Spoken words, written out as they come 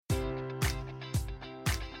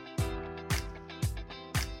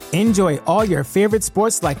Enjoy all your favorite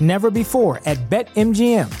sports like never before at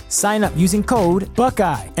BetMGM. Sign up using code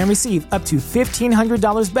Buckeye and receive up to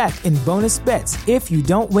 $1,500 back in bonus bets if you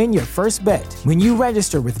don't win your first bet. When you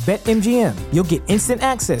register with BetMGM, you'll get instant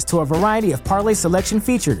access to a variety of parlay selection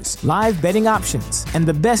features, live betting options, and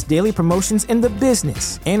the best daily promotions in the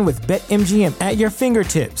business. And with BetMGM at your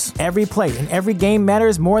fingertips, every play and every game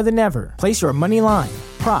matters more than ever. Place your money line,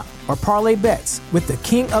 prop, or parlay bets with the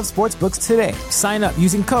king of sportsbooks today. Sign up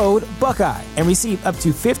using code Buckeye and receive up to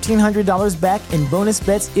 $1,500 back in bonus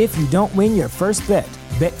bets if you don't win your first bet.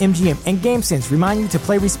 BetMGM and GameSense remind you to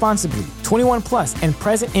play responsibly. 21 plus and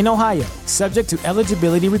present in Ohio, subject to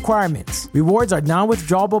eligibility requirements. Rewards are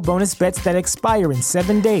non-withdrawable bonus bets that expire in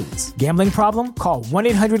 7 days. Gambling problem? Call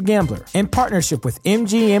 1-800-GAMBLER. In partnership with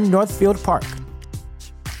MGM Northfield Park.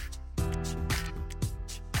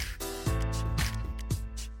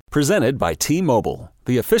 Presented by T-Mobile,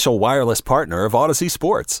 the official wireless partner of Odyssey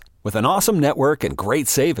Sports. With an awesome network and great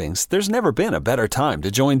savings, there's never been a better time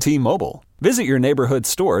to join T-Mobile. Visit your neighborhood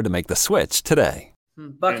store to make the switch today.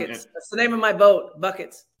 Buckets. That's the name of my boat.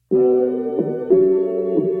 Buckets.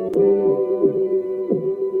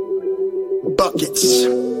 Buckets.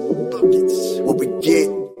 Buckets. What we get.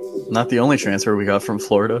 Not the only transfer we got from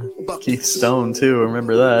Florida. Keith Stone, too.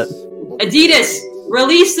 Remember that. Adidas,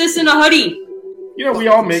 release this in a hoodie. You know, we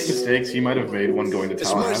all make mistakes. He might have made one going to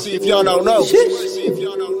Tallahassee. Mercy if y'all don't know.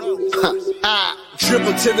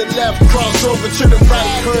 Dribble to the left, cross over to the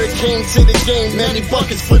right. Hurricane to the game, many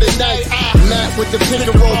buckets for the night. Matt with the pick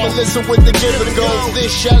and roll, Melissa with the give and goes.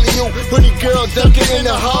 This Shally-oo, hoodie girl dunking in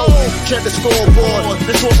the hole. Check the scoreboard,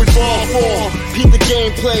 this what we fall for. Peep the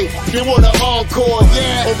gameplay, they want an encore.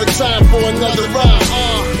 Yeah, overtime for another round.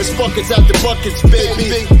 It's buckets after buckets,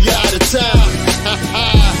 baby. You out of time.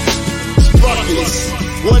 It's buckets.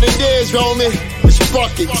 What it is, homie, it's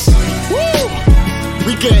buckets. Woo!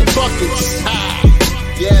 We get buckets.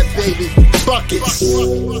 Yeah, baby. Buckets.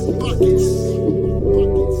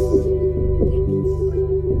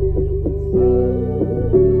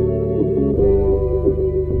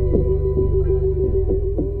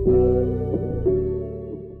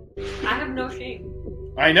 I have no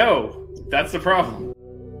shame. I know. That's the problem.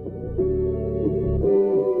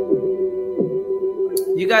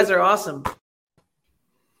 You guys are awesome.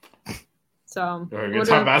 So Are we going to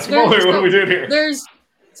talk basketball or what are we doing here? There's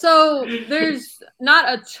not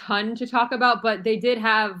a ton to talk about, but they did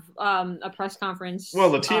have a press conference.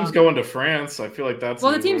 Well, the team's going to France. I feel like that's...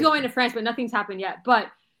 Well, the team's going to France, but nothing's happened yet. But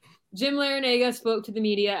Jim Larinaga spoke to the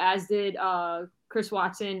media, as did Chris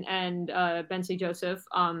Watson and Bensley Joseph.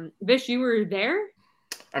 Vish, you were there?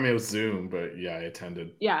 I mean, it was Zoom, but yeah, I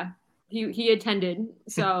attended. Yeah, he attended.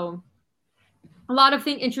 So... A lot of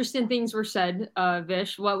interesting things were said,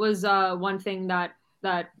 Vish. What was one thing that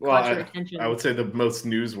caught your attention? I would say the most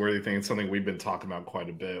newsworthy thing is something we've been talking about quite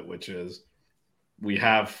a bit, which is we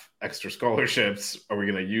have extra scholarships. Are we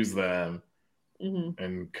going to use them? Mm-hmm.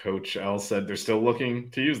 And Coach L said they're still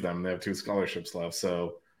looking to use them. They have 2 scholarships left.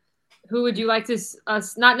 So who would you like to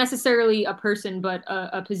not necessarily a person, but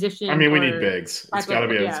a position? I mean, we need bigs. It's got to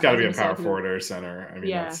be a power forward or center. I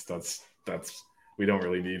mean, that's we don't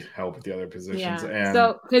really need help with the other positions. Yeah. And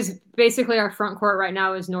so, because basically our front court right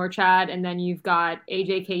now is Norchad, and then you've got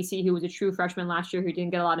AJ Casey, who was a true freshman last year who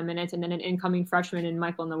didn't get a lot of minutes, and then an incoming freshman in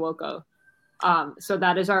Michael Nwoko. So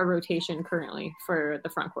that is our rotation currently for the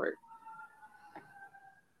front court.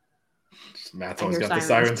 Matt's always got the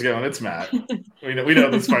sirens going. It's Matt. We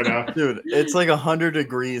know this by now. Dude, it's like 100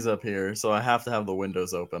 degrees up here, so I have to have the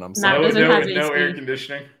windows open. I'm sorry. No air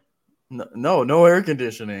conditioning? No air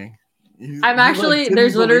conditioning.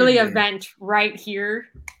 There's literally a vent right here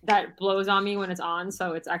that blows on me when it's on,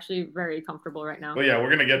 so it's actually very comfortable right now. Well, yeah, we're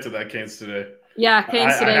going to get to that, Canes, today. Yeah,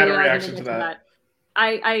 Canes today. I had a reaction to that.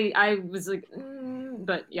 I was like,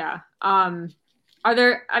 but yeah. Are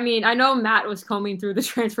there, I know Matt was combing through the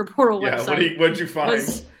transfer portal website. Yeah, what'd you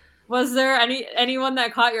find? Was there anyone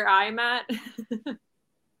that caught your eye, Matt?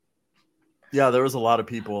 Yeah, there was a lot of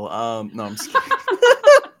people. No, I'm just kidding.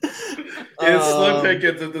 It's Slim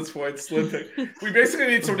Pickens at this point. Slim Pickens. We basically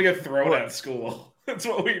need someone to get thrown at school. That's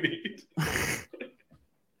what we need.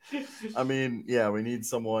 I mean, yeah, we need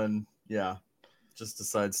someone. Yeah, just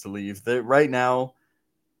decides to leave. Right now,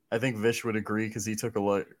 I think Vish would agree because he took a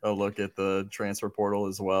look at the transfer portal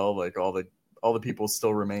as well. Like all the people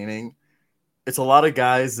still remaining. It's a lot of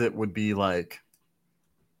guys that would be like,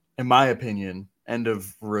 in my opinion, end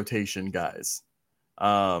of rotation guys.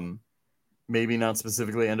 Maybe not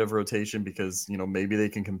specifically end of rotation because, maybe they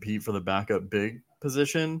can compete for the backup big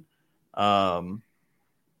position.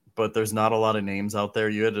 but there's not a lot of names out there.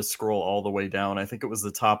 You had to scroll all the way down. I think it was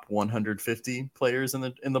the top 150 players in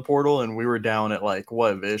the portal, and we were down at like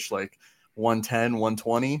 110,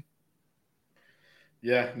 120.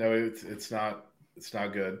 Yeah, no, it's not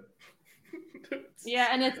good. Yeah,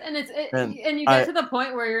 and you get to the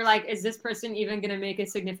point where you're like, is this person even going to make a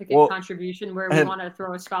significant contribution where we want to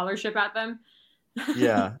throw a scholarship at them?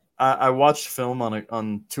 Yeah, I watched film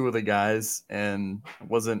on two of the guys, and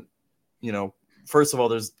wasn't, first of all,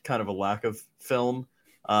 there's kind of a lack of film,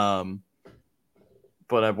 but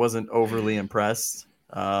I wasn't overly impressed.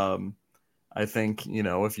 I think,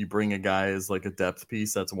 if you bring a guy as like a depth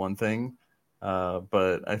piece, that's one thing.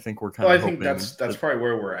 But I think we're kind of. I think that's probably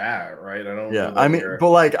where we're at, right? I don't. Yeah, I mean, but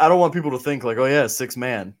like, I don't want people to think like, oh yeah, 6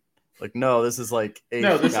 man. Like, no, this is like 8.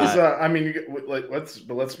 No, this is. I mean,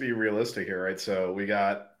 let's be realistic here, right? So we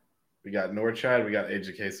got Norchad, we got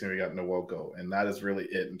AJ Casey, and we got Nwoko, and that is really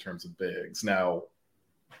it in terms of bigs. Now,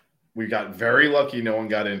 we got very lucky; no one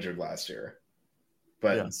got injured last year.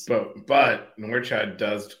 But yes. but Norchad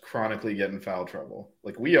does chronically get in foul trouble.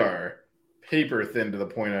 Like, we are paper thin to the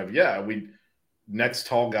point of next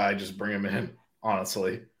tall guy, just bring him in,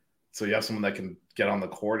 honestly. So you have someone that can get on the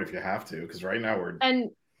court if you have to, because right now we're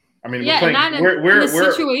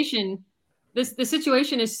the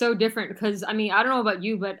situation is so different because, I mean, I don't know about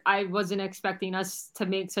you, but I wasn't expecting us to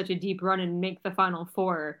make such a deep run and make the Final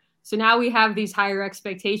Four. So now we have these higher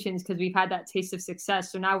expectations because we've had that taste of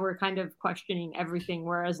success. So now we're kind of questioning everything.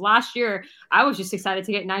 Whereas last year, I was just excited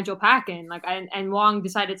to get Nigel Pack in, and Wong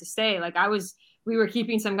decided to stay. We were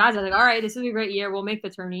keeping some guys. I was like, all right, this is a great year. We'll make the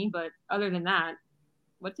tourney. But other than that,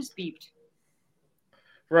 what just beeped?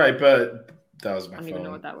 Right, but that was my phone. I don't even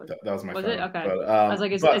know what that was. That was my phone. Was it? Okay. But, I was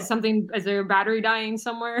like, is there a battery dying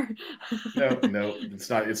somewhere? No, it's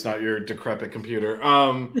not. It's not your decrepit computer.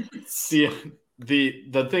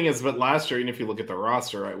 The thing is, but last year, even if you look at the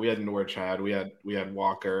roster, right, we had Norchad, we had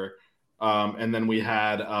Walker, and then we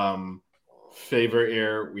had Favor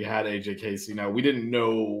Air, we had AJ Casey. Now, we didn't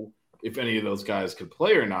know if any of those guys could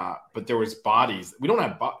play or not, but there was bodies. We don't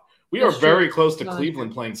have we are very close to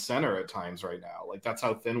Cleveland playing center at times right now. Like, that's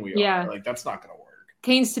how thin we are. Yeah. Like, that's not going to work.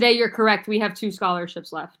 Canes, today you're correct. We have 2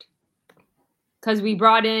 scholarships left because we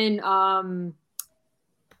brought in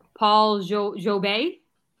Paul Jobé.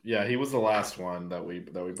 Yeah, he was the last one that we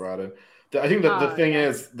brought in. I think the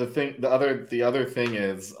other thing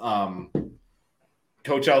is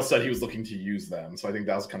Coach L said he was looking to use them, so I think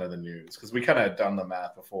that was kind of the news because we kind of had done the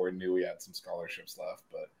math before we knew we had some scholarships left,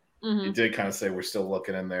 but he did kind of say we're still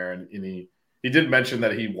looking in there, and he did mention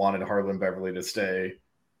that he wanted Harlan Beverly to stay,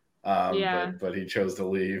 but he chose to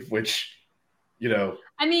leave, which,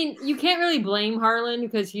 I mean, you can't really blame Harlan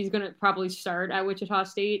because he's going to probably start at Wichita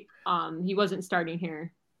State. He wasn't starting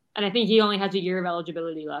here. And I think he only has a year of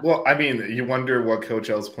eligibility left. Well, I mean, you wonder what Coach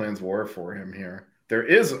L's plans were for him here. There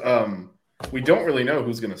is, we don't really know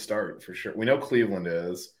who's going to start for sure. We know Cleveland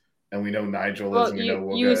is, and we know Nigel is, and we know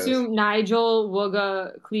Wooga you assume Nigel,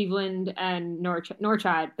 Wooga, Cleveland, and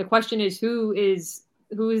Norchad. The question is, who is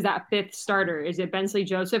that 5th starter? Is it Bensley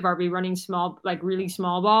Joseph? Are we running small, like really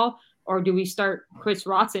small ball? Or do we start Chris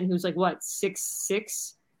Watson, who's like, what,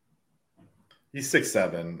 6'6"? He's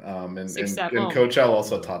 6'7", and Coach L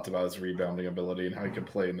also talked about his rebounding ability and how he can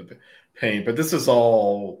play in the paint. But this is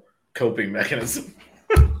all coping mechanism.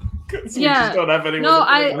 We just don't have anyone. No,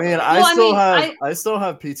 I still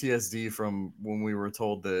have PTSD from when we were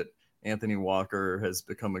told that Anthony Walker has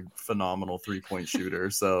become a phenomenal 3-point shooter.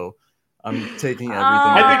 So I'm taking everything.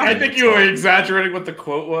 I think you were exaggerating what the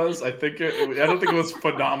quote was. I don't think it was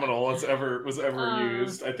phenomenal was ever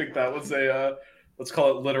used. I think that was a. Let's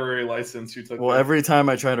call it literary license. You took. Well, every time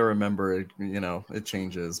I try to remember it, it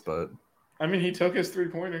changes. But I mean, he took his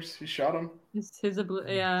 3-pointers. He shot them.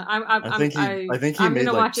 Yeah. I think he I'm made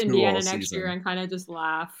gonna watch Indiana next season. Year and kind of just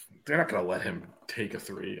laugh. They're not gonna let him take a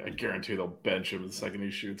 3. I guarantee they'll bench him the second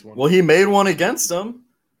he shoots one. Well, he made one against them.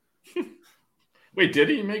 Wait, did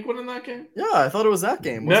he make one in that game? Yeah, I thought it was that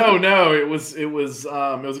game. No, it was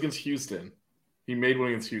against Houston. He made one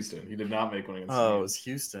against Houston. He did not make one against. Oh, it was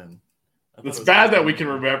Houston. It's bad that we can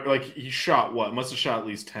remember. Like, he shot what? Must have shot at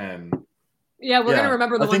least 10. Yeah, we're gonna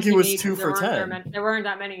remember the ones. I think he was 2 for 10. There weren't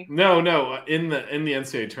that many. No, in the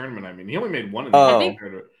NCAA tournament. I mean, he only made one in the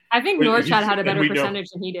tournament. I think Norchad had a better percentage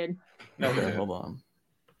than he did. Okay, hold on.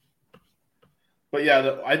 But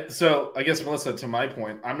yeah, I guess, Melissa, to my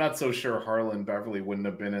point, I'm not so sure Harlan Beverly wouldn't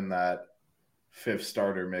have been in that 5th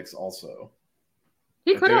starter mix also.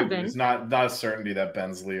 He could have been. It's not a certainty that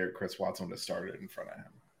Bensley or Chris Watson would have started in front of him.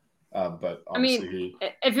 But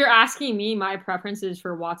if you're asking me, my preference is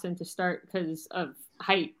for Watson to start because of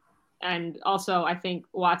height And also, I think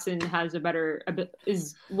Watson has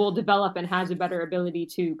will develop and has a better ability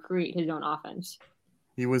to create his own offense.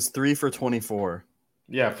 He was 3 for 24.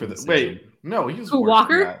 Yeah, no, he was Who, worse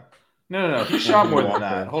Walker? than that. No, he shot more than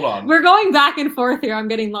that. Hold on. We're going back and forth here. I'm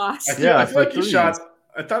getting lost. I feel like he shot.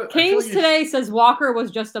 Canes today says Walker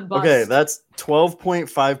was just a bust. Okay, that's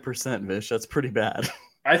 12.5%, Vish. That's pretty bad.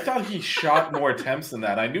 I thought he shot more attempts than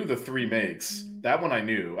that. I knew the 3 makes. That one I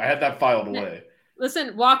knew. I had that filed away.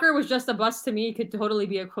 Listen, Walker was just a bust to me. Could totally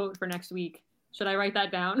be a quote for next week. Should I write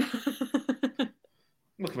that down?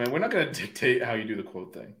 Look, man, we're not going to dictate how you do the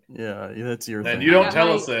quote thing. Yeah, that's your thing. And you don't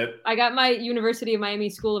tell us it. I got my University of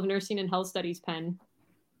Miami School of Nursing and Health Studies pen.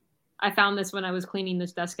 I found this when I was cleaning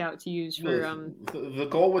this desk out to use for the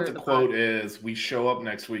goal with the quote is we show up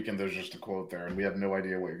next week and there's just a quote there and we have no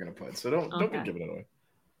idea what you're going to put. So don't give it away.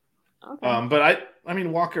 Okay. But I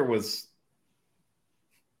mean Walker was,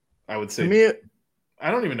 I would say, to me, I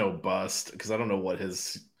don't even know bust because I don't know what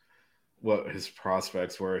his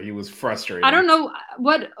prospects were. He was frustrated. I don't know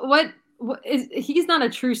what is. He's not a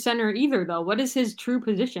true center either, though. What is his true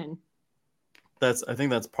position? I think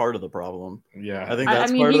that's part of the problem. Yeah, I think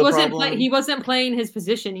that's part of the problem. He wasn't playing his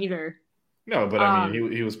position either. No, but I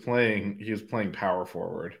mean, he was playing power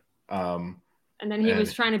forward. And then he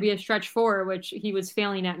was trying to be a stretch forward, which he was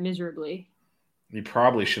failing at miserably. He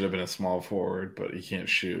probably should have been a small forward, but he can't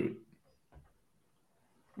shoot.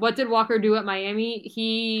 What did Walker do at Miami?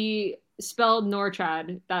 He spelled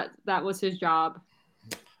Norchad. That was his job.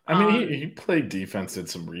 I mean, he played defense, did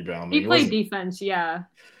some rebounding. He played defense, yeah.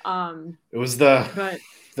 It was the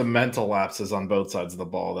mental lapses on both sides of the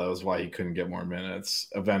ball. That was why he couldn't get more minutes.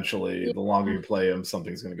 Eventually, the longer you play him,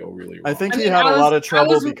 something's going to go really wrong. I think he had a lot of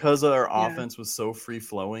trouble because our offense was so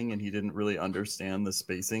free-flowing and he didn't really understand the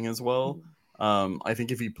spacing as well. I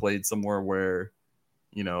think if he played somewhere where,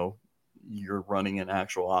 you're running an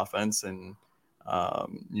actual offense and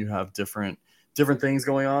you have different things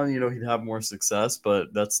going on, he'd have more success,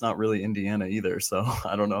 but that's not really Indiana either. So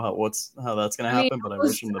I don't know how that's going to happen, but I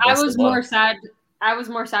wish him the best of luck. I was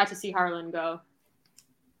more sad to see Harlan go.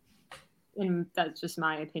 And that's just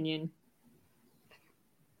my opinion.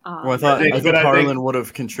 I think Harlan would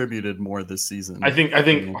have contributed more this season. I think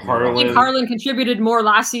Harlan contributed more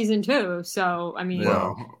last season too. So I mean,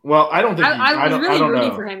 well, I don't think I was really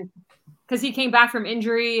rooting for him because he came back from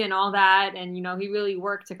injury and all that, and he really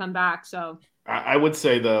worked to come back. So I would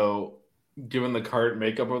say though, given the current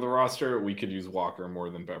makeup of the roster, we could use Walker more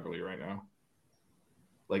than Beverly right now.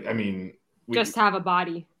 Like, I mean, just have a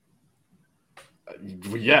body.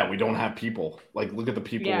 Yeah, we don't have people. Like, look at the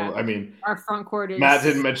people. Yeah, I mean, our front court is. Matt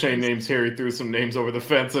didn't mention any names here. He threw some names over the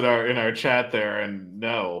fence in our chat there, and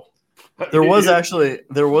no. There was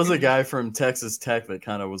a guy from Texas Tech that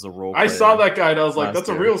kind of was a role player. I saw that guy, and I was like, "That's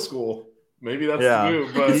a real school." Maybe that's the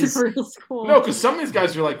move, but it's a real school. No, because some of these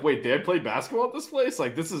guys are like, "Wait, they play basketball at this place?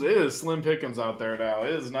 Like, it is slim pickings out there now.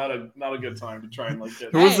 It is not a good time to try and like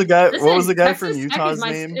get." Who was the guy? Listen, what was the guy Texas from Utah's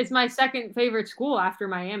name? It's my second favorite school after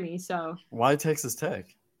Miami. So why Texas Tech?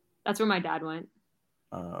 That's where my dad went.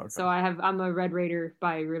 Okay. So I'm a Red Raider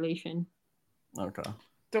by relation. Okay.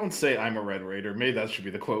 Don't say I'm a Red Raider. Maybe that should be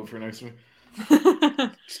the quote for next week. I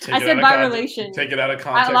said by relation. Take it out of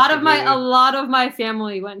context. A lot of my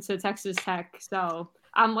family went to Texas Tech, so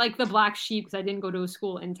I'm like the black sheep because I didn't go to a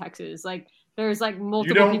school in Texas. Like there's like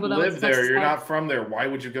multiple people that live went to there. Texas You're Tech. not from there. Why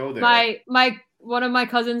would you go there? One of my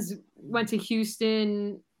cousins went to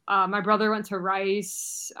Houston. My brother went to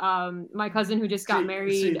Rice. My cousin who just got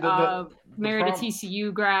married married a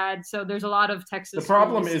TCU grad. So there's a lot of Texas. The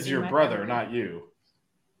problem is your brother, not you.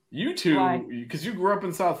 You two, because you grew up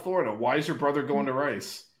in South Florida. Why is your brother going to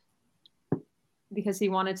Rice? Because he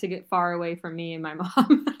wanted to get far away from me and my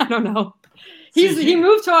mom. I don't know. He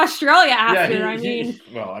moved to Australia after.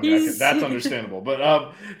 That's understandable.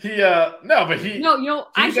 But he then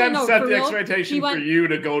set the expectation for you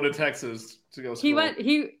to go to Texas to go school.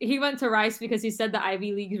 He went to Rice because he said the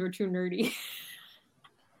Ivy Leagues were too nerdy.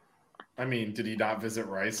 I mean, did he not visit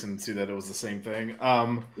Rice and see that it was the same thing?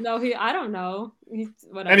 No, I don't know.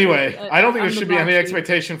 Anyway, I don't think there should be any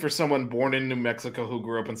expectation for someone born in New Mexico who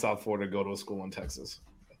grew up in South Florida to go to a school in Texas.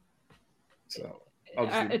 So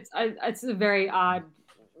it's a very odd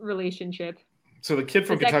relationship. So the kid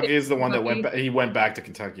from Kentucky is the one that went back to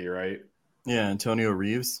Kentucky, right? Yeah, Antonio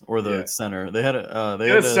Reeves or the center. They had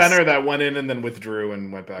a center that went in and then withdrew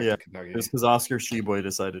and went back to Kentucky. It's because Oscar Sheboy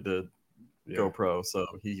decided to go pro, so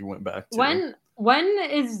he went back to when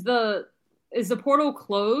is the portal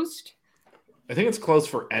closed? I think it's closed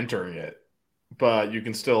for entering it, but you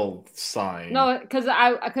can still sign. No,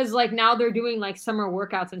 because like now they're doing like summer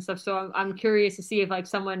workouts and stuff, so I'm curious to see if like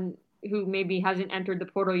someone who maybe hasn't entered the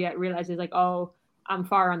portal yet realizes like, oh, I'm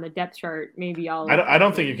far on the depth chart. Maybe I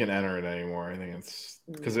don't think you can enter it anymore. I think it's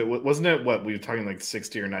because wasn't it what we were talking like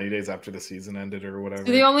 60 or 90 days after the season ended or whatever.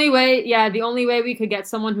 So the only way we could get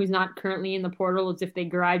someone who's not currently in the portal is if they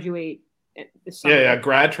graduate this summer. Yeah,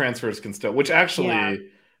 grad transfers can still, which actually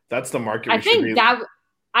that's the market.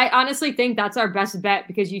 I honestly think that's our best bet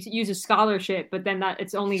because you use a scholarship, but then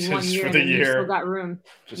it's only 1 year and then you still got room.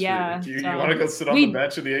 Do you want to go sit on the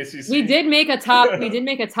bench in the ACC? We did make a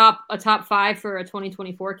top 5 for a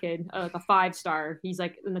 2024 kid, like a 5-star. He's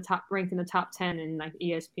like ranked in the top 10 in like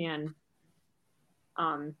ESPN.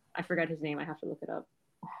 I forgot his name. I have to look it up,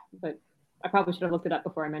 but I probably should have looked it up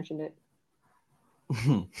before I mentioned it.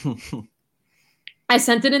 I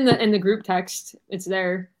sent it in the group text. It's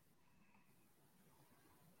there.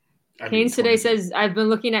 Haynes today says, I've been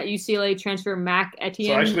looking at UCLA transfer Mac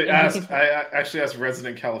Etienne. So I actually asked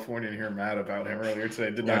resident Californian here, Matt, about him earlier today.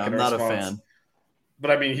 Did not get a response. I'm not a fan. But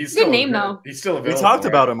I mean, he's still though. He's still available. We talked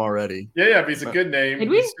about him already. Yeah, but he's a good name. Did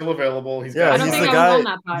we? He's still available. He's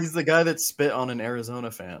the guy that spit on an Arizona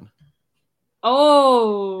fan.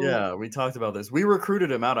 Oh. Yeah, we talked about this. We recruited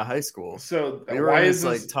him out of high school. So why is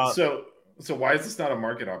this top? So why is this not a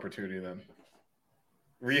market opportunity then?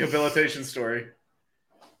 Rehabilitation story.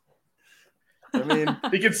 I mean,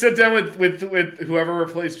 he can sit down with whoever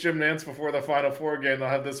replaced Jim Nantz before the Final Four game. They'll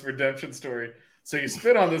have this redemption story. So you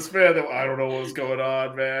spit on this fan. I don't know what was going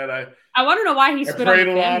on, man. I want to know why he spit on the fan. I prayed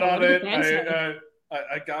a lot on it.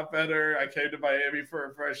 I got better. I came to Miami for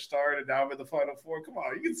a fresh start, and now I'm in the Final Four. Come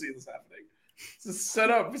on, you can see this happening. It's set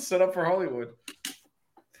up for Hollywood.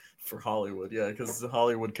 For Hollywood, yeah, because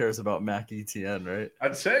Hollywood cares about Mac Etienne, right?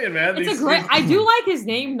 I'm saying, man, I do like his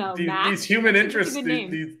name though. These human interest,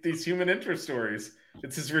 these human interest stories.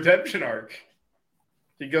 It's his redemption arc.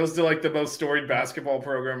 He goes to like the most storied basketball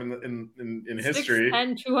program in history.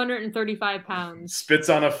 6'10", 235 pounds. Spits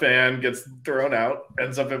on a fan, gets thrown out,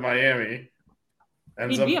 ends up in Miami,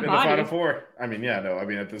 ends up in the Final Four. I mean,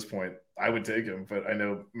 at this point, I would take him, but I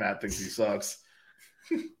know Matt thinks he sucks.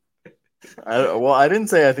 I didn't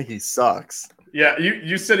say I think he sucks. Yeah,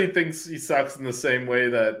 you said he thinks he sucks in the same way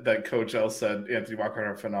that Coach L said Anthony Walker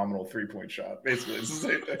had a phenomenal 3-point shot. Basically, it's the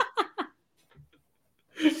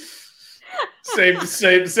same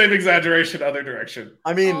thing. same exaggeration, other direction.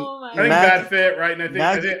 I mean, I think bad fit, right? And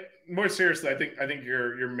I think more seriously, I think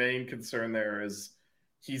your main concern there is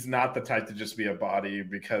he's not the type to just be a body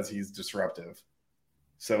because he's disruptive.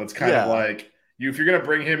 So it's kind of like. If you're going to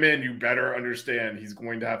bring him in, you better understand he's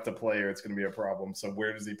going to have to play or it's going to be a problem. So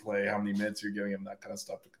where does he play? How many minutes you're giving him? That kind of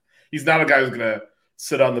stuff. He's not a guy who's going to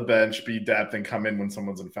sit on the bench, be depth, and come in when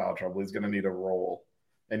someone's in foul trouble. He's going to need a role.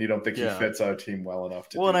 And you don't think he fits our team well enough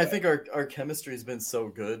to do that. I think our chemistry has been so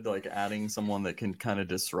good, like adding someone that can kind of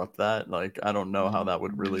disrupt that. Like, I don't know how that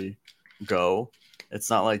would really go. It's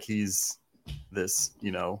not like he's this,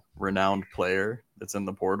 renowned player that's in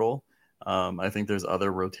the portal. I think there's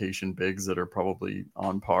other rotation bigs that are probably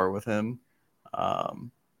on par with him.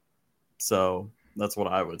 So that's what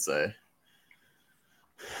I would say.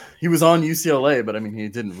 He was on UCLA, but I mean, he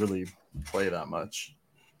didn't really play that much.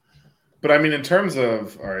 But I mean, in terms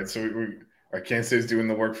of, all right, so our Kansas State's doing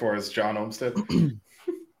the work for us, John Olmstead,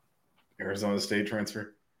 Arizona State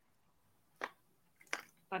transfer.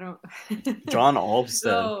 I don't. John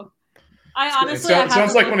Olmstead. So, I honestly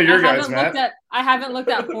sounds like one of your guys, Matt. I haven't looked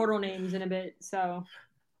at portal names in a bit, so.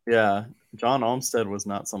 Yeah, John Olmstead was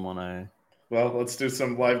not someone I. Well, let's do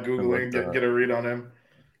some live Googling and get a read on him.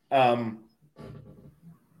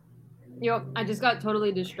 I just got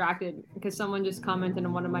totally distracted because someone just commented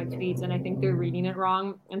on one of my tweets, and I think they're reading it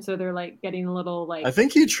wrong, and so they're like getting a little like. I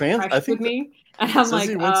think he I think me, and I'm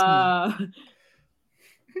like,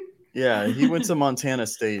 Yeah, he went to Montana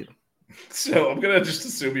State. So I'm gonna just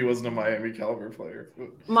assume he wasn't a Miami caliber player.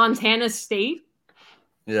 Montana State.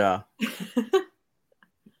 Yeah.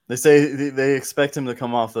 They say they expect him to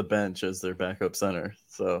come off the bench as their backup center.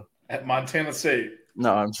 So at Montana State.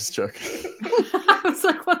 No, I'm just joking. I was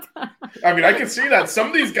like, what the? I mean, I can see that some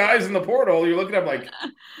of these guys in the portal, you're looking at like.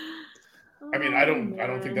 I mean, I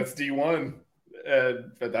don't think that's D1,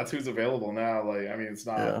 but that's who's available now. Like, I mean, it's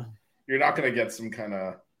not. Yeah. You're not going to get some kind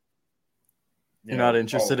of. You're not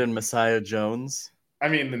interested in Messiah Jones? I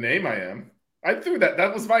mean, the name I am. I threw that.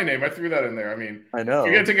 That was my name. I threw that in there. I mean, I know. If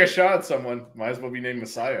you're going to take a shot at someone, might as well be named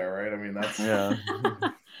Messiah, right? I mean, that's. Yeah.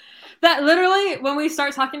 That literally, when we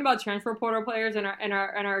start talking about transfer portal players in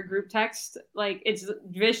our group text, like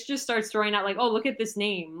Vish just starts throwing out like, oh, look at this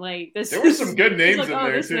name, like this. There were some good names like, in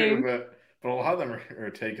there too, but a lot of them are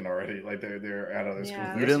taken already. Like they're out of their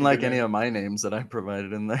schools. You didn't like any of my names that I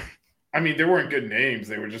provided in there. I mean, there weren't good names.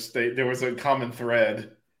 They were just there was a common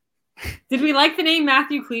thread. Did we like the name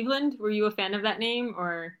Matthew Cleveland? Were you a fan of that name,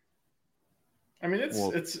 or? I mean, it's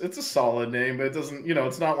a solid name, but it doesn't,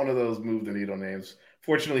 it's not one of those move the needle names.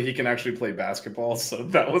 Fortunately, he can actually play basketball, so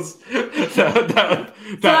that was that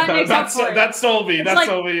sold me. That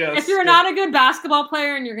sold me. Yes. If you're not a good basketball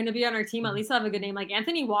player and you're going to be on our team, at least have a good name. Like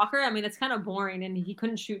Anthony Walker, I mean, it's kind of boring, and he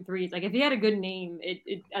couldn't shoot threes. Like if he had a good name,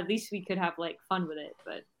 it at least we could have like fun with it.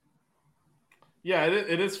 But yeah,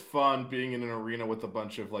 it is fun being in an arena with a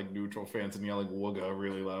bunch of like neutral fans and yelling "Wooga"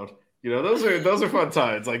 really loud. Those are fun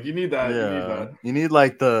times. Like you need that. Yeah. You need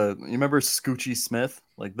like you remember Scoochie Smith?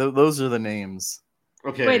 Like those are the names.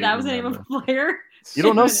 Okay. Wait, that was the name of a player? You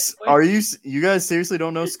don't know? You guys seriously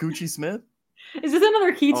don't know Scoochie Smith? Is this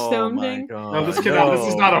another Keith Stone thing? God. No, this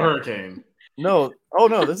is not a hurricane. No. Oh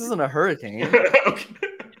no, this isn't a hurricane. Okay.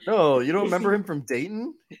 No, you don't remember him from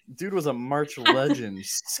Dayton? Dude was a March legend.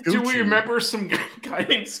 Scoochie. Do we remember some guy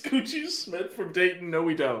named Scoochie Smith from Dayton? No,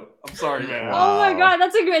 we don't. I'm sorry, man. Wow. Oh my god,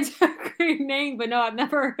 that's a great name, but no, I've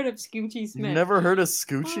never heard of Scoochie Smith. You've never heard of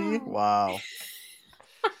Scoochie? Oh. Wow.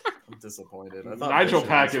 I'm disappointed. Nigel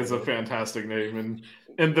Pack is a fantastic name,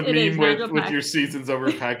 and the meme with your seasons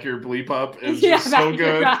over Pack Your Bleep Up is just so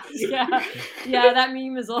good. Yeah, that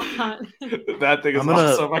meme is a lot. That thing is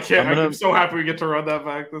awesome. I'm so happy we get to run that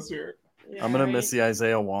back this year. Yeah, I'm gonna miss the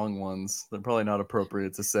Isaiah Wong ones. They're probably not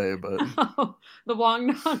appropriate to say, but the Wong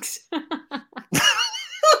Knocks.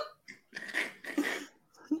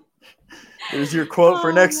 There's your quote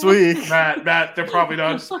for next week. Matt, they're probably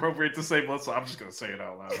not appropriate to say, but I'm just going to say it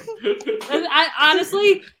out loud. I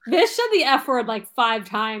honestly, Bish said the F word like 5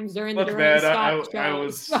 times during the Scott show.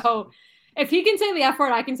 So if he can say the F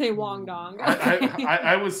word, I can say Wong Dong.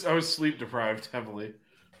 I was sleep deprived heavily.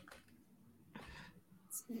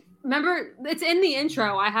 Remember, it's in the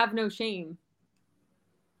intro. I have no shame.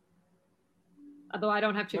 Although I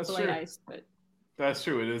don't have Chick-fil-A ice, but. That's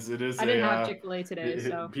true. It is. I didn't have Chick-fil-A today,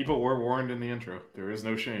 so people were warned in the intro. There is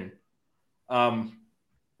no shame.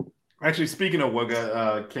 Actually, speaking of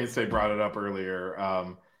Wooga, Kane State brought it up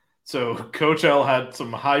earlier. So Coach L had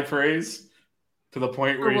some high praise to the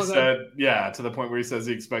point where he says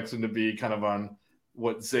he expects him to be kind of on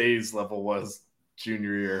what Zay's level was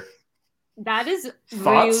junior year. That is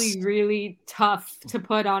really, really tough to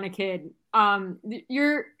put on a kid.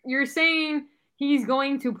 You're saying he's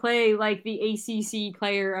going to play like the ACC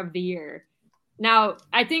Player of the Year. Now,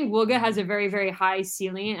 I think Wooga has a very, very high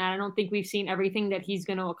ceiling, and I don't think we've seen everything that he's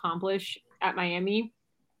going to accomplish at Miami.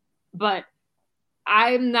 But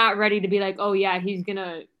I'm not ready to be like, oh, yeah, he's going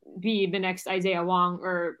to be the next Isaiah Wong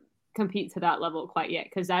or compete to that level quite yet,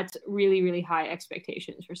 because that's really, really high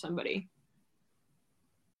expectations for somebody.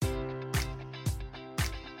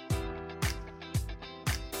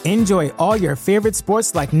 Enjoy all your favorite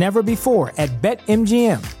sports like never before at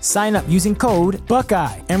BetMGM. Sign up using code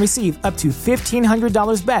Buckeye and receive up to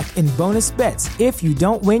 $1,500 back in bonus bets if you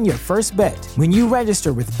don't win your first bet. When you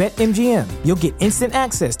register with BetMGM, you'll get instant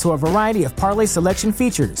access to a variety of parlay selection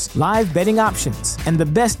features, live betting options, and the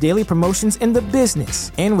best daily promotions in the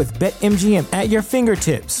business. And with BetMGM at your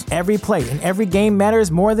fingertips, every play and every game matters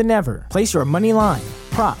more than ever. Place your money line,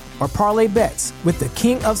 prop, or parlay bets with the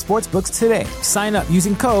king of sportsbooks today. Sign up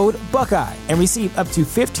using code Buckeye and receive up to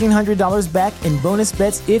 $1,500 back in bonus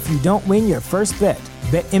bets if you don't win your first bet.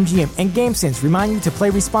 BetMGM and GameSense remind you to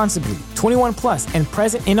play responsibly. 21 plus and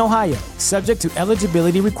present in Ohio, subject to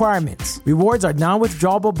eligibility requirements. Rewards are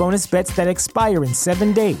non-withdrawable bonus bets that expire in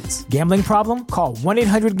 7 days. Gambling problem? Call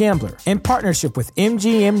 1-800-GAMBLER in partnership with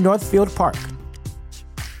MGM Northfield Park.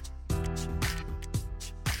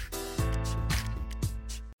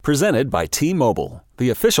 Presented by T-Mobile, the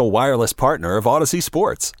official wireless partner of Odyssey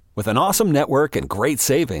Sports. With an awesome network and great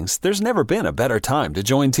savings, there's never been a better time to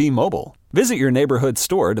join T-Mobile. Visit your neighborhood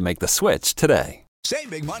store to make the switch today. Save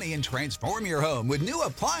big money and transform your home with new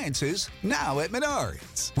appliances now at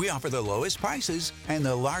Menards. We offer the lowest prices and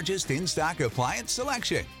the largest in-stock appliance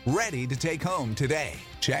selection. Ready to take home today.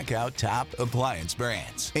 Check out top appliance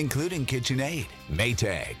brands, including KitchenAid,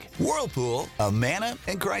 Maytag, Whirlpool, Amana,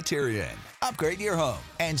 and Criterion. Upgrade your home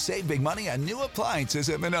and save big money on new appliances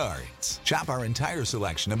at Menards. Shop our entire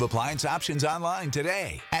selection of appliance options online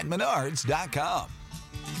today at Menards.com.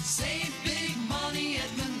 Save big money at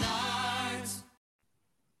Menards.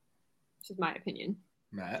 This is my opinion.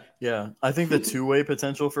 Matt? Yeah, I think the two-way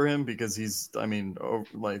potential for him, because I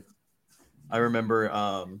remember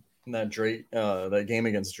that game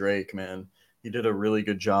against Drake, man. He did a really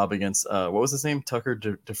good job against, what was his name? Tucker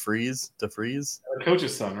DeFries? The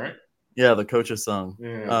coach's son, right? Yeah, the coach's son.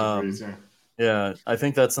 Yeah, I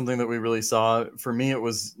think that's something that we really saw. For me, it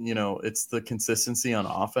was, it's the consistency on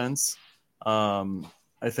offense.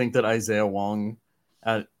 I think that Isaiah Wong,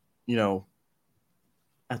 at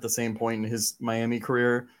at the same point in his Miami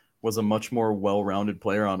career, was a much more well-rounded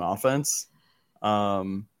player on offense. I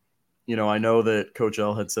know that Coach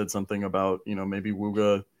L had said something about, maybe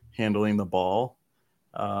Wooga handling the ball.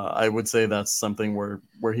 I would say that's something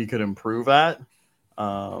where he could improve at.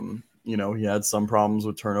 He had some problems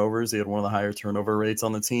with turnovers. He had one of the higher turnover rates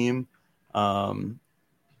on the team. A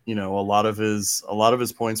lot of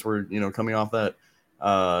his points were, coming off that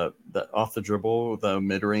off the dribble, the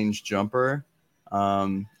mid-range jumper.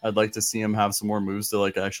 I'd like to see him have some more moves to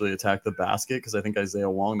like actually attack the basket, because I think Isaiah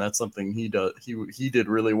Wong, that's something he did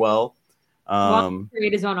really well. Wong can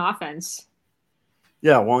create his own offense.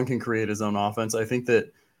 Yeah, Wong can create his own offense. I think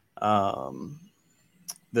that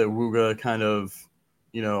that Wooga kind of,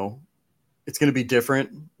 it's going to be different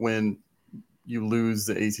when you lose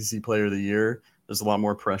the ACC Player of the Year. There's a lot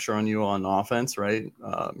more pressure on you on offense, right?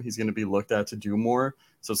 He's going to be looked at to do more.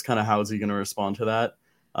 So it's kind of, how is he going to respond to that?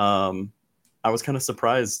 I was kind of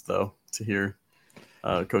surprised, though, to hear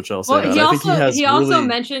Coach L say that. He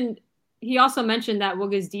also mentioned that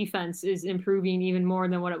Wooga's defense is improving even more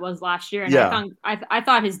than what it was last year. And I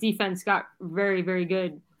thought his defense got very, very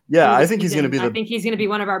good. Yeah, I think he's going to be I think he's going to be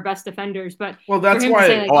one of our best defenders. But that's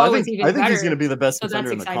why I think he's going to be the best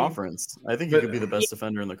defender in the conference. I think he could be the best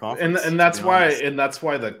defender in the conference. And that's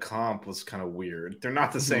why the comp was kind of weird. They're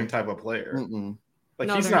not the same type of player. Mm-mm. Like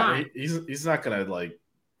no, he's not going to like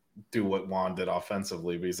do what Juan did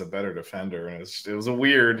offensively, but he's a better defender, and it was a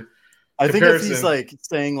weird. I think if he's like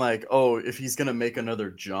saying like, oh, if he's going to make another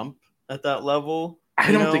jump at that level,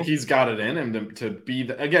 I don't think he's got it in him to be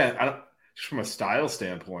again. From a style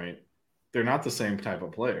standpoint, they're not the same type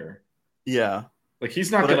of player. Yeah. Like he's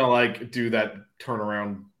not going to like do that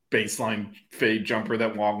turnaround baseline fade jumper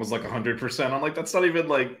that Wong was like 100% on. Like, that's not even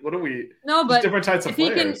like, what are we? No, but different types of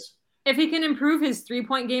players. If he can improve his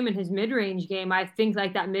 3-point game and his mid-range game, I think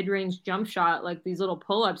like that mid-range jump shot, like these little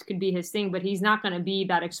pull-ups could be his thing, but he's not going to be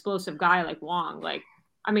that explosive guy like Wong. Like,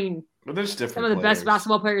 I mean, but there's different some of the best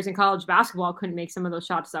basketball players in college basketball couldn't make some of those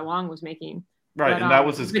shots that Wong was making. Right, but, and that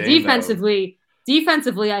was his game.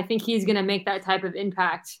 Defensively, I think he's going to make that type of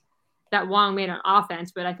impact that Wong made on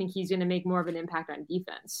offense, but I think he's going to make more of an impact on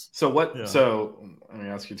defense. So let me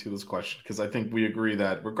ask you this question, because I think we agree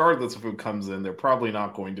that regardless of who comes in, they're probably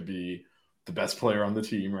not going to be the best player on the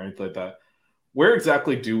team, right? Like that. Where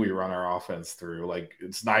exactly do we run our offense through? Like,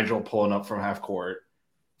 it's Nigel pulling up from half court,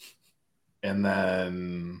 and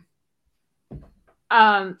then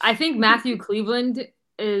I think Matthew Cleveland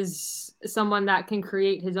is someone that can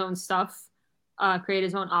create his own stuff, create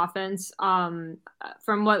his own offense. From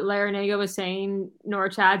what Larinaga was saying,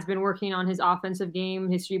 Norchad's been working on his offensive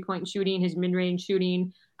game, his 3-point shooting, his mid-range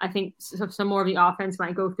shooting. I think some more of the offense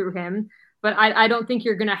might go through him. But I don't think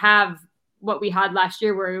you're going to have what we had last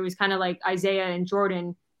year, where it was kind of like Isaiah and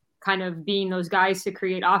Jordan kind of being those guys to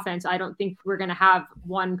create offense. I don't think we're going to have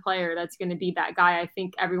one player that's going to be that guy. I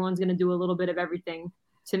think everyone's going to do a little bit of everything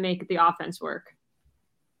to make the offense work.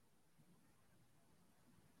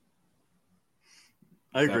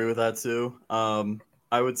 I agree with that too.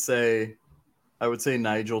 I would say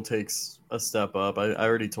Nigel takes a step up.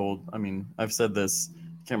 I've said this,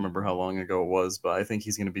 I can't remember how long ago it was, but I think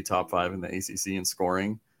he's going to be top 5 in the ACC in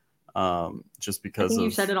scoring. Just because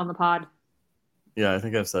you said it on the pod. Yeah, I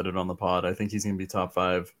think I've said it on the pod. I think he's going to be top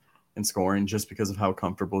 5 in scoring just because of how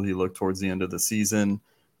comfortable he looked towards the end of the season.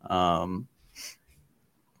 I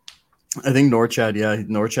think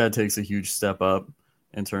Norchad takes a huge step up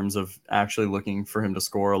in terms of actually looking for him to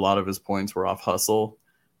score. A lot of his points were off hustle,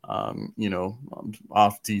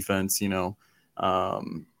 off defense, and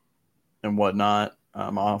whatnot,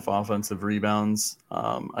 off offensive rebounds.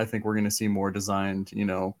 I think we're going to see more designed,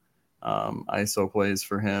 ISO plays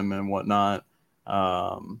for him and whatnot.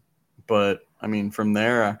 But I mean, from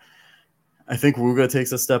there, I think Wooga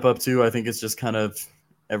takes a step up too. I think it's just kind of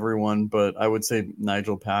everyone, but I would say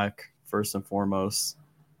Nigel Pack first and foremost.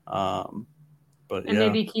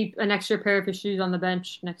 Maybe keep an extra pair of his shoes on the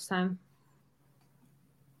bench next time.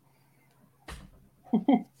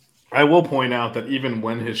 I will point out that even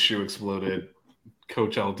when his shoe exploded,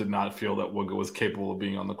 Coach L did not feel that Wooga was capable of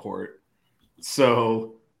being on the court.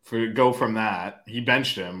 So if we go from that, he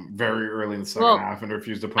benched him very early in the second half and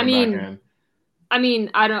refused to put him back in. I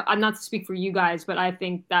mean, I'm not to speak for you guys, but I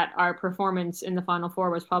think that our performance in the Final Four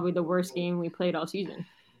was probably the worst game we played all season.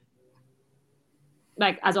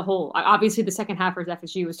 Like, as a whole. Obviously, the second half versus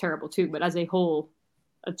FSU was terrible too, but as a whole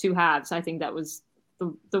of 2 halves, I think that was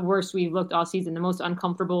the worst we looked all season, the most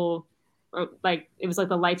uncomfortable. Like, it was like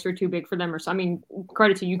the lights were too big for them or so. I mean,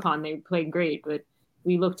 credit to UConn, they played great, but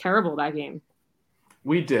we looked terrible that game.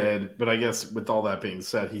 We did, but I guess with all that being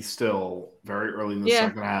said, he's still very early in the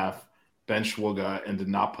second half benched Wooga and did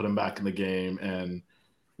not put him back in the game. And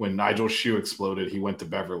when Nigel's shoe exploded, he went to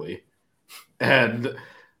Beverly. And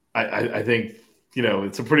I think,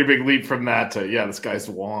 it's a pretty big leap from that to, this guy's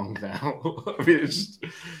Wong now. I mean,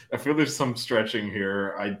 I feel there's some stretching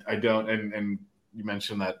here. I don't, and you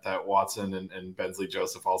mentioned that Watson and Bensley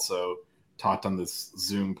Joseph also talked on this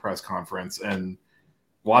Zoom press conference, and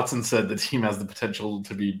Watson said the team has the potential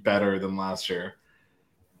to be better than last year.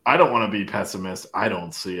 I don't want to be pessimist. I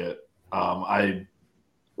don't see it.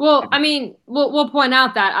 Well, I mean, we'll point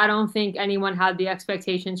out that I don't think anyone had the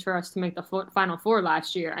expectations for us to make the Final Four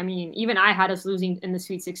last year. I mean, even I had us losing in the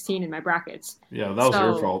Sweet 16 in my brackets. Yeah, that was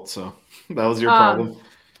your fault. So that was your problem.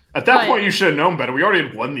 At that point, you should have known better. We already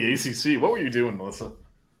had won the ACC. What were you doing, Melissa?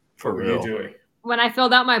 What were you doing? When I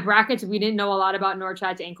filled out my brackets, we didn't know a lot about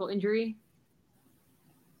Norchad's ankle injury.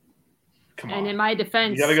 Come on. And in my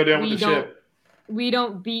defense, you got to go down with the ship. We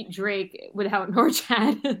don't beat Drake without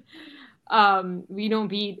Norchad. We don't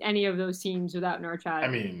beat any of those teams without Norchad. I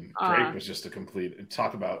mean, Drake was just a complete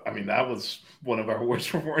that was one of our worst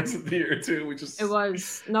performances of the year too. We just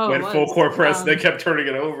went full court press. They kept turning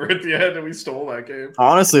it over at the end, and we stole that game.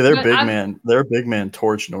 Honestly, their big man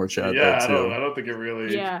torched Norchad. Yeah, I don't think it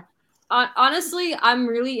really. Yeah, honestly, I'm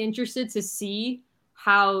really interested to see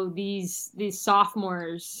how these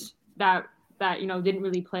sophomores that didn't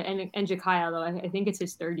really play, and Jakaya, though I think it's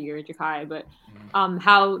his third year, Jakaya, but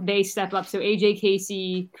how they step up. So AJ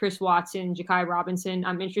Casey, Chris Watson, Jakaya Robinson.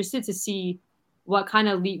 I'm interested to see what kind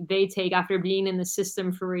of leap they take after being in the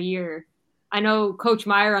system for a year. I know Coach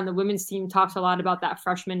Meyer on the women's team talks a lot about that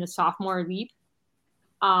freshman to sophomore leap.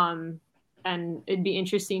 And it'd be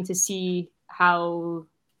interesting to see how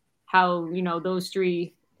those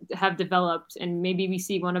three have developed, and maybe we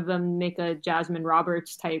see one of them make a Jasmine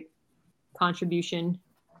Roberts type contribution.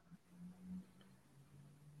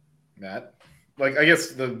 Matt, I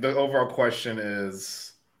guess the overall question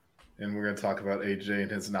is, and we're going to talk about AJ and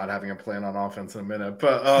his not having a plan on offense in a minute,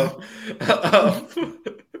 but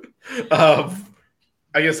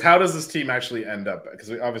I guess how does this team actually end up?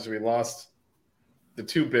 Because we lost the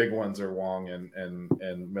two big ones are Wong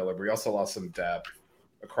and Miller, but we also lost some depth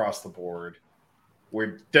across the board.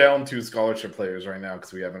 We're down 2 scholarship players right now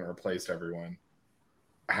because we haven't replaced everyone.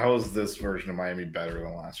 How is this version of Miami better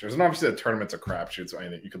than last year's? And obviously the tournament's a crapshoot, so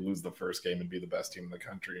you could lose the first game and be the best team in the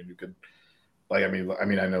country, and you could, I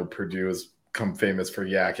know Purdue has become famous for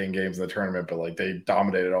yakking games in the tournament, but they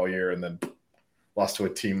dominated all year and then lost to a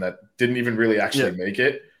team that didn't even really actually make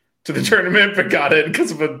it to the tournament, but got in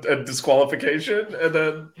because of a disqualification, and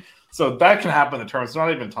then so that can happen in the tournament. It's not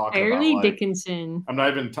even talking about Dickinson. I'm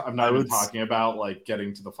not even talking about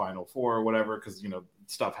getting to the Final Four or whatever, because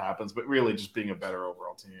stuff happens, but really just being a better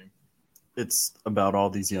overall team. It's about all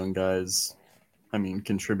these young guys,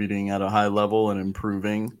 contributing at a high level and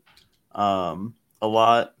improving a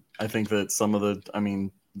lot. I think that some of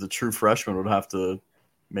the true freshmen would have to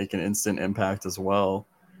make an instant impact as well.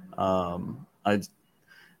 I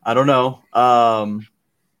don't know.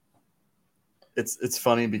 It's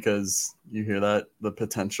funny because you hear that the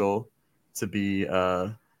potential to be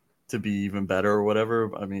even better or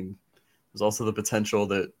whatever. There's also the potential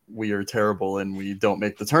that we are terrible and we don't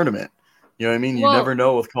make the tournament. You know what I mean? You never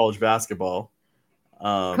know with college basketball.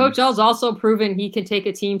 Coach L's also proven he can take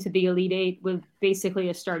a team to the Elite Eight with basically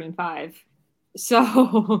a starting 5.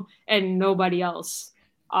 So, and nobody else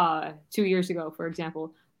 2 years ago, for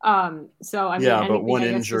example. But one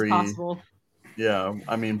injury. Yeah,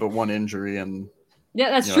 but one injury and.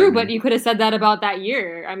 Yeah, that's true. But you could have said that about that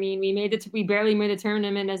year. We barely made the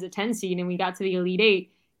tournament as a 10 seed, and we got to the Elite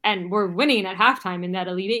Eight, and we're winning at halftime in that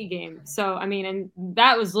Elite Eight game. So and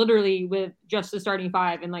that was literally with just the starting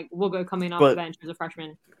 5 and Wooga coming off the bench as a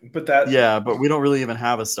freshman. But but we don't really even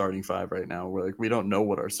have a starting 5 right now. We don't know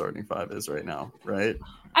what our starting 5 is right now, right?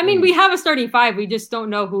 We have a starting 5. We just don't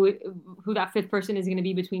know who that 5th person is going to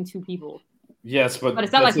be between 2 people. Yes, but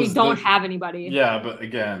it's not like we don't have anybody. Yeah, but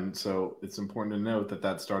again, so it's important to note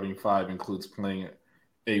that starting 5 includes playing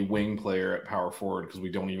a wing player at power forward, because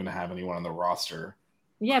we don't even have anyone on the roster.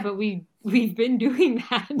 Yeah, but we've been doing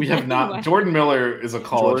that. We have not. Jordan Miller is a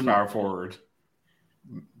college power forward.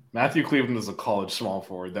 Matthew Cleveland is a college small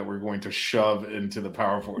forward that we're going to shove into the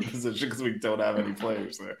power forward position because we don't have any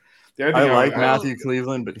players there. I like Matthew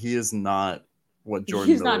Cleveland, but he is not what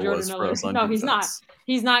Jordan Miller was for us on defense. He's not.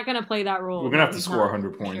 He's not going to play that role. We're going to have to score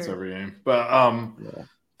 100 points every game. But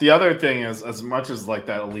the other thing is, as much as that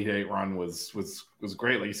Elite Eight run was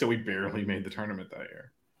great, like you said, we barely made the tournament that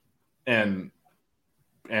year. And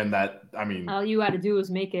And that, I mean, all you got to do is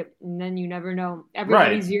make it, and then you never know.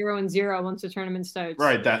 Everybody's 0-0 once the tournament starts.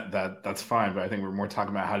 Right. That's fine. But I think we're more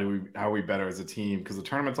talking about how are we better as a team, because the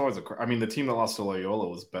tournament's always I mean, the team that lost to Loyola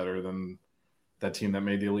was better than that team that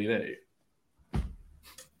made the Elite Eight.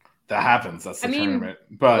 That happens. That's the tournament.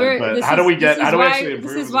 But how do we actually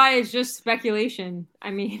improve? This is why it's just speculation.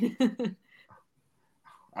 I mean,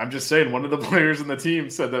 I'm just saying, one of the players in the team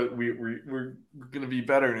said that we're going to be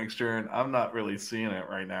better next year, and I'm not really seeing it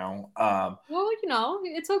right now. Well,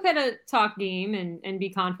 it's okay to talk game and be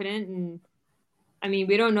confident. And I mean,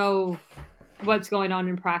 we don't know what's going on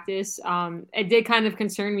in practice. It did kind of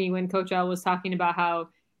concern me when Coach L was talking about how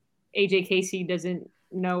AJ Casey doesn't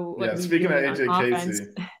know what he's speaking of doing AJ on Casey.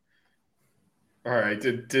 offense. All right,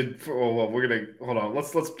 we're gonna hold on.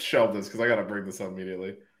 Let's shelve this because I gotta bring this up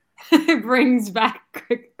immediately. It brings back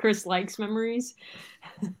Chris Likes memories.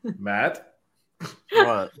 Matt,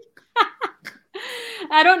 what?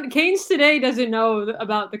 Keynes today doesn't know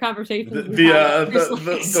about the conversation.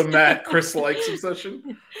 The Matt Chris Likes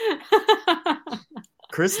obsession.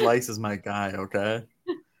 Chris Likes is my guy. Okay.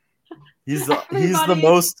 He's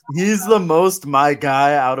the most my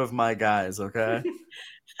guy out of my guys. Okay.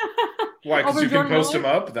 Why? Because you can post him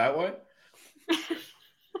up that way?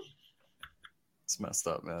 It's messed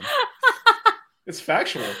up, man. It's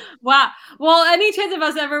factual. Wow. Well, any chance of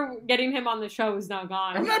us ever getting him on the show is now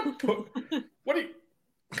gone. I'm not. What do you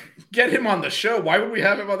get him on the show? Why would we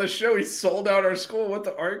have him on the show? He sold out our school. Went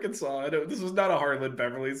to Arkansas. This was not a Harlan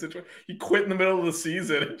Beverly situation. He quit in the middle of the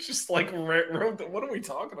season. It's just like, what are we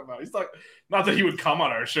talking about? He's not that he would come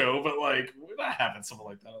on our show, but like, we're not having someone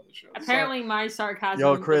like that on the show. Apparently, my sarcasm.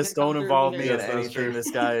 Yo, Chris, don't involve me in Yes, anything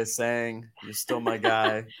this guy is saying. You're still my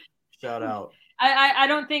guy. Shout out. I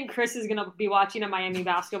don't think Chris is gonna be watching a Miami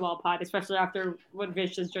basketball pod, especially after what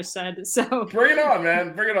Vish has just said. So bring it on,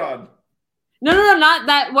 man. Bring it on. No, not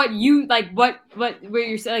that. What you like? What where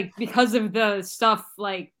you're saying, like, because of the stuff,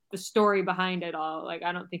 like the story behind it all. Like,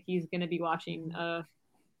 I don't think he's gonna be watching.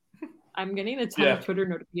 I'm getting a ton of Twitter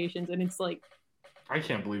notifications, and it's like, I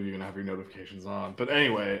can't believe you even have your notifications on. But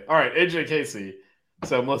anyway, all right, AJ Casey.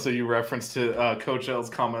 So Melissa, you referenced to Coach L's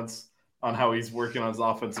comments on how he's working on his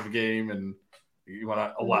offensive game, and you want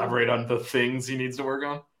to elaborate on the things he needs to work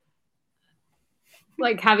on?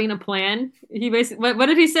 Like having a plan. He basically, what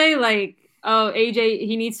did he say? Like, oh, AJ,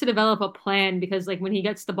 he needs to develop a plan because, like, when he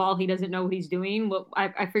gets the ball, he doesn't know what he's doing. Well,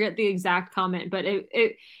 I forget the exact comment, but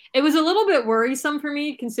it was a little bit worrisome for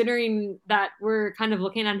me, considering that we're kind of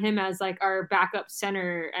looking at him as like our backup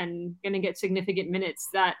center and going to get significant minutes,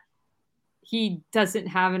 that he doesn't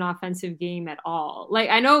have an offensive game at all. Like,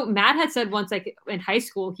 I know Matt had said once, like in high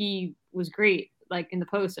school, he was great, like in the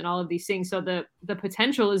post and all of these things. So the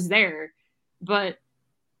potential is there, but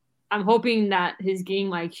I'm hoping that his game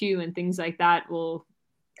IQ and things like that will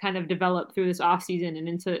kind of develop through this offseason and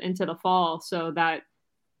into the fall, so that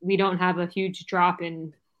we don't have a huge drop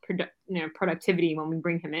in productivity when we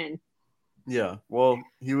bring him in. Yeah, well,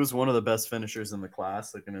 he was one of the best finishers in the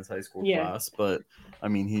class, like in his high school class. But I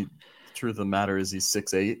mean, the truth of the matter is he's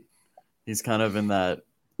 6'8". He's kind of in that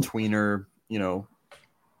tweener,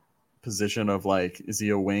 position of like, is he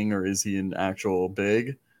a wing or is he an actual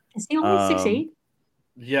big? Is he only 6'8"?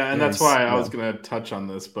 Yeah, and that's why I was going to touch on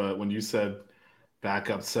this. But when you said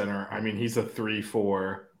backup center, I mean, he's a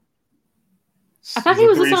 3-4. I thought he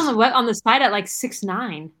was just on the side at like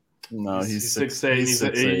 6'9". No, he's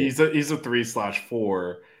 6'8". He's a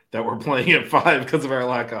 3/4 that we're playing at 5 because of our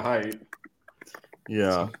lack of height.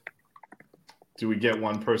 Yeah. Do we get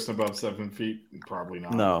one person above 7 feet? Probably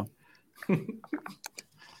not. No.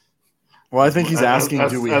 Well, I think he's asking,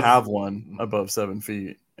 do we have one above 7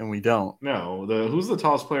 feet? And we don't. No. Who's the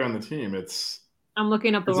tallest player on the team? I'm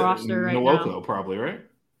looking up the roster right now. Nwoko, probably, right?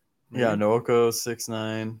 Yeah, Nwoko,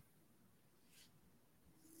 6'9".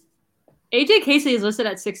 AJ Casey is listed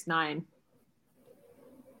at 6'9".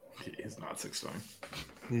 He is not 6'9".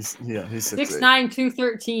 He's 6'8". 6'9",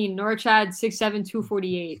 213. Norchad 6'7",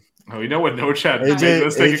 248. Oh, you know what Norchad made a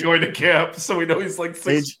mistake of going to camp, so we know he's like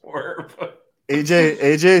 6'4". But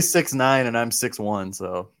AJ's 6'9", and I'm 6'1",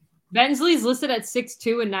 so. Bensley's listed at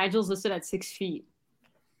 6'2", and Nigel's listed at 6 feet.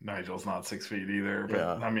 Nigel's not 6 feet either, but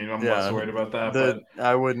yeah. I mean, I'm less worried about that. But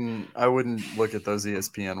I wouldn't look at those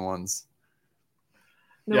ESPN ones.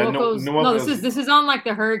 This is on like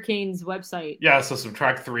the Hurricanes website. Yeah, so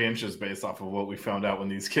subtract 3 inches based off of what we found out when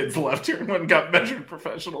these kids left here and when got measured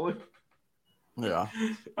professionally. Yeah.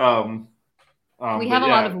 We have a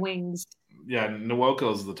lot of wings. Yeah,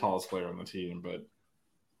 Nwoko's the tallest player on the team, but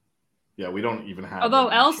yeah, we don't even have. Although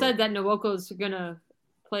Elle said that Nwoko's gonna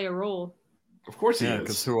play a role. Of course he is.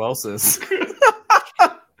 Because who else is?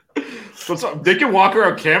 They can walk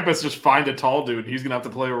around campus, just find a tall dude. He's gonna have to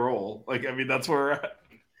play a role. Like, I mean, that's where we're at.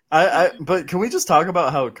 But can we just talk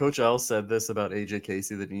about how Coach L said this about AJ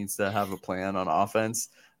Casey that he needs to have a plan on offense?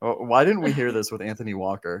 Why didn't we hear this with Anthony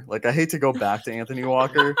Walker? Like, I hate to go back to Anthony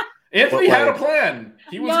Walker. Anthony had a plan.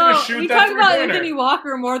 He was going to shoot that three-pointer. We talk about Anthony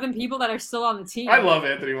Walker more than people that are still on the team. I love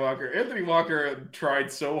Anthony Walker. Anthony Walker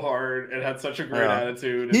tried so hard and had such a great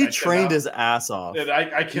attitude. He trained his ass off. And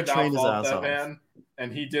I cannot fault that man.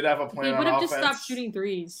 And he did have a plan on offense. He would have just stopped shooting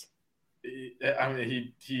threes. I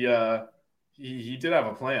mean, he did have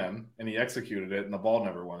a plan, and he executed it, and the ball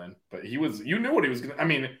never went in. But you knew what he was going to – I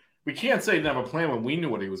mean, we can't say he didn't have a plan when we knew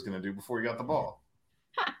what he was going to do before he got the ball.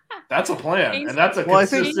 That's a plan, and that's a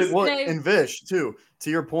consistent. And Vish too. To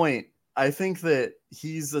your point, I think that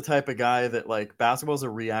he's the type of guy that, like, basketball is a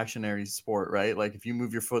reactionary sport, right? Like, if you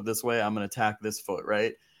move your foot this way, I'm going to attack this foot,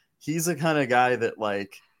 right? He's the kind of guy that,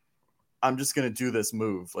 like, I'm just going to do this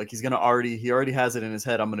move. Like, he already has it in his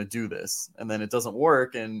head. I'm going to do this, and then it doesn't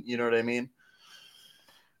work, and you know what I mean.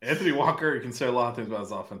 Anthony Walker, you can say a lot of things about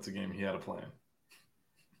his offensive game. He had a plan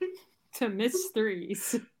to miss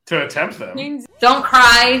threes. To attempt them. Don't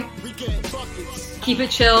cry. Keep it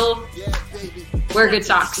chill. Wear good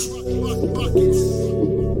socks.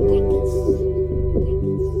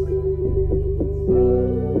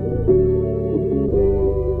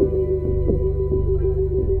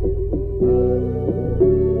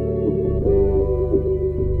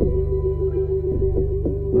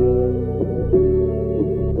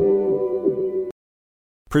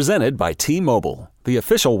 Presented by T-Mobile, the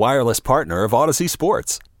official wireless partner of Odyssey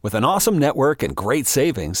Sports. With an awesome network and great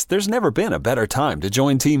savings, there's never been a better time to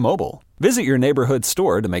join T-Mobile. Visit your neighborhood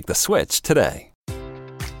store to make the switch today.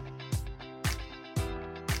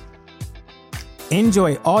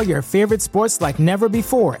 Enjoy all your favorite sports like never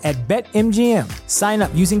before at BetMGM. Sign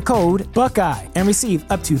up using code Buckeye and receive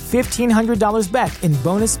up to $1,500 back in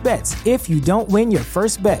bonus bets if you don't win your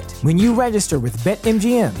first bet. When you register with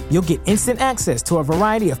BetMGM, you'll get instant access to a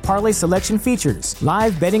variety of parlay selection features,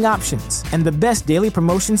 live betting options, and the best daily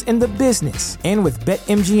promotions in the business. And with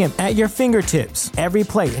BetMGM at your fingertips, every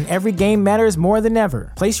play and every game matters more than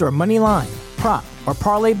ever. Place your money line, prop, or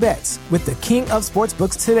parlay bets with the king of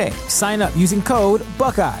sportsbooks today. Sign up using code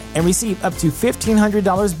Buckeye and receive up to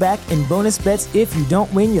 $1,500 back in bonus bets if you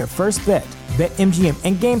don't win your first bet. BetMGM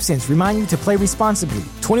and GameSense remind you to play responsibly.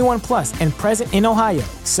 21 plus and present in Ohio,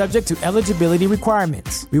 subject to eligibility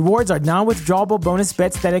requirements. Rewards are non-withdrawable bonus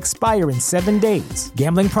bets that expire in 7 days.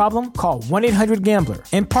 Gambling problem? Call 1-800-GAMBLER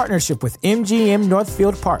in partnership with MGM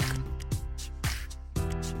Northfield Park.